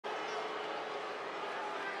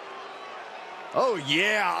Oh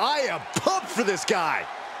yeah, I am pumped for this guy.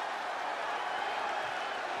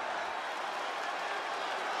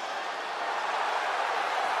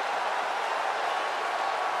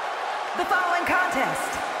 The following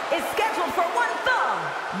contest is scheduled for one fall,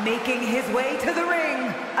 making his way to the ring,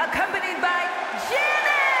 accompanied by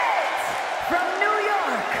Janet from New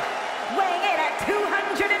York, weighing in at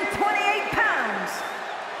 228 pounds.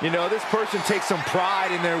 You know, this person takes some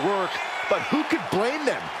pride in their work, but who could blame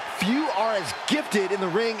them? Few are as gifted in the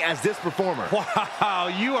ring as this performer. Wow,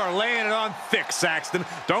 you are laying it on thick, Saxton.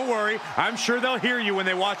 Don't worry, I'm sure they'll hear you when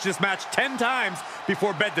they watch this match 10 times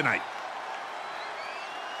before bed tonight.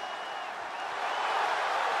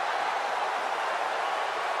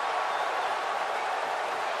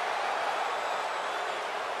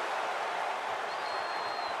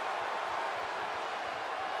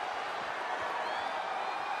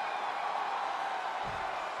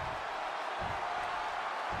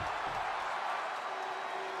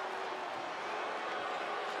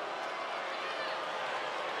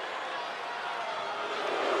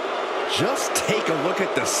 Just take a look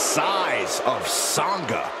at the size of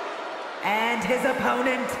Sanga. And his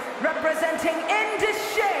opponent, representing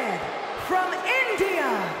Indished from India,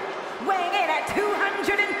 weighing in at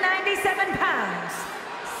 297 pounds,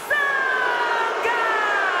 Sanga!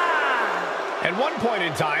 At one point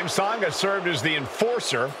in time, Sanga served as the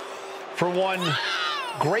enforcer for one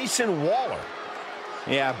Grayson Waller.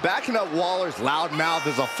 Yeah, backing up Waller's loudmouth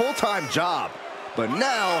is a full-time job. But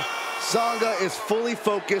now, Sanga is fully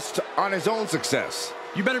focused on his own success.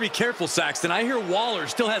 You better be careful, Saxton. I hear Waller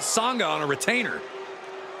still has Sanga on a retainer.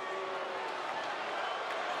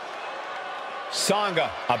 Sanga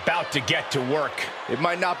about to get to work. It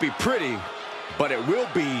might not be pretty, but it will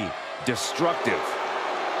be destructive.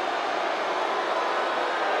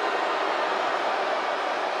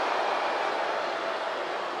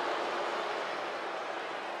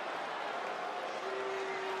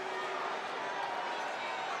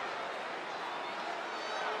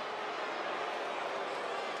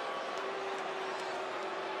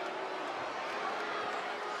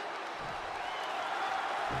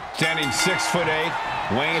 Standing 6'8",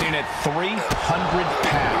 weighing in at 300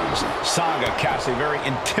 pounds. Sanga casts a very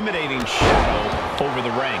intimidating shadow over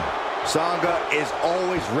the ring. Sanga is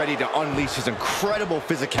always ready to unleash his incredible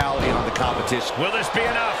physicality on the competition. Will this be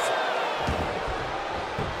enough?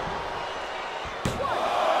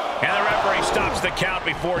 And the referee stops the count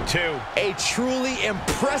before 2. A truly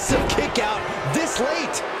impressive kick out this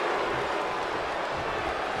late.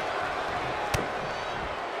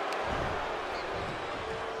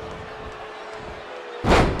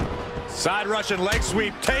 Side Russian leg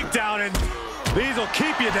sweep, takedown, and these will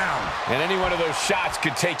keep you down. And any one of those shots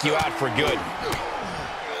could take you out for good.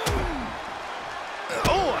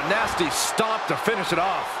 Oh, a nasty stomp to finish it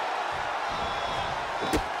off.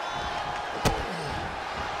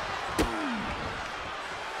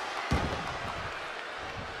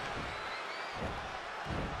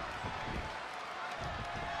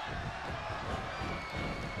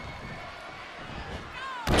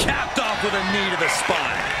 Capped off with a knee to the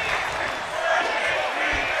spine.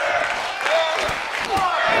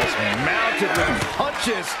 Mounted with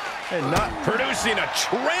punches and not Producing a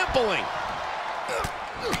trampling.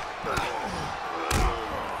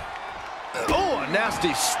 Oh, a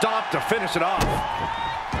nasty stomp to finish it off.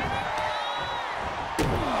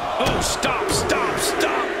 Oh, stop, stop,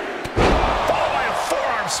 stop. Followed by a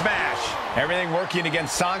forearm smash. Everything working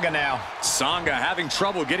against Sanga now. Sanga having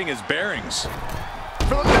trouble getting his bearings.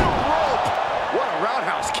 From the middle rope. What a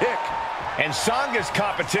roundhouse kick. And Sanga's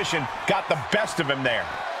competition got the best of him there.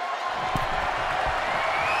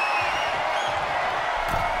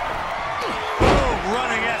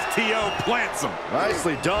 Running STO plants him.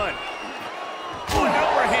 Nicely done. Oh, an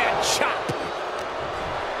overhand chop.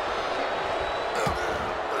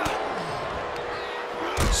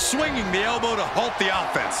 Swinging the elbow to halt the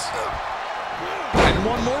offense. And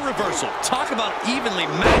one more reversal. Talk about evenly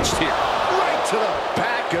matched here. Right to the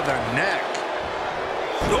back of the neck.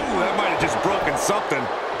 Oh, that might have just broken something.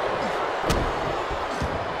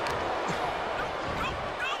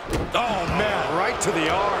 Oh, man. Right to the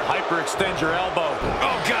arm. Hyperextend your elbow.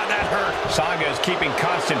 Oh, God, that hurt. Sanga is keeping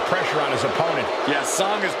constant pressure on his opponent. Yeah,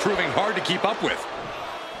 Sanga's proving hard to keep up with.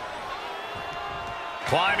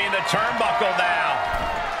 Climbing the turnbuckle now.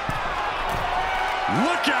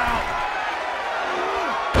 Look out!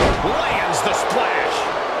 Lands the splash.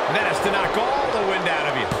 And that has to knock all the wind out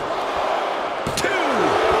of you. 2.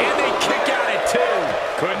 And they kick out at 2.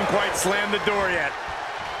 Couldn't quite slam the door yet.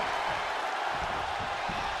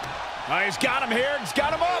 He's got him here. He's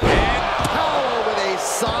got him up. And power with a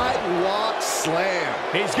side Sidewalk slam.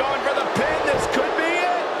 He's going for the pin. This could be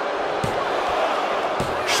it.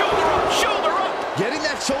 Shoulder up, shoulder up. Getting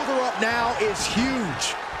that shoulder up now is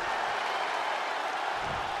huge.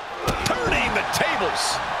 Turning the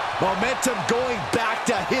tables. Momentum going back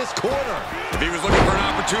to his corner. If he was looking for an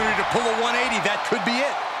opportunity to pull a 180, that could be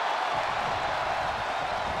it.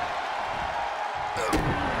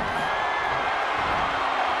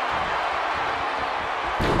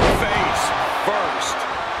 Face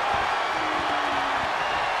first.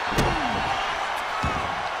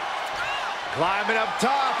 Climbing up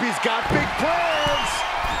top, he's got big plans.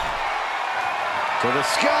 To the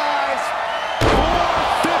skies.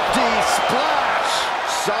 450 splash.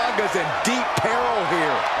 Sanga's in deep peril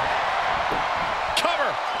here.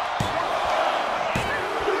 Cover.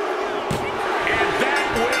 And that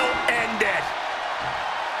will end it.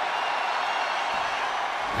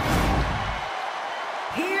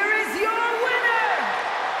 Here is your winner.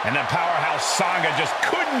 And the powerhouse Sanga just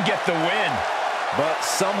couldn't get the win. But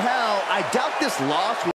somehow, I doubt this loss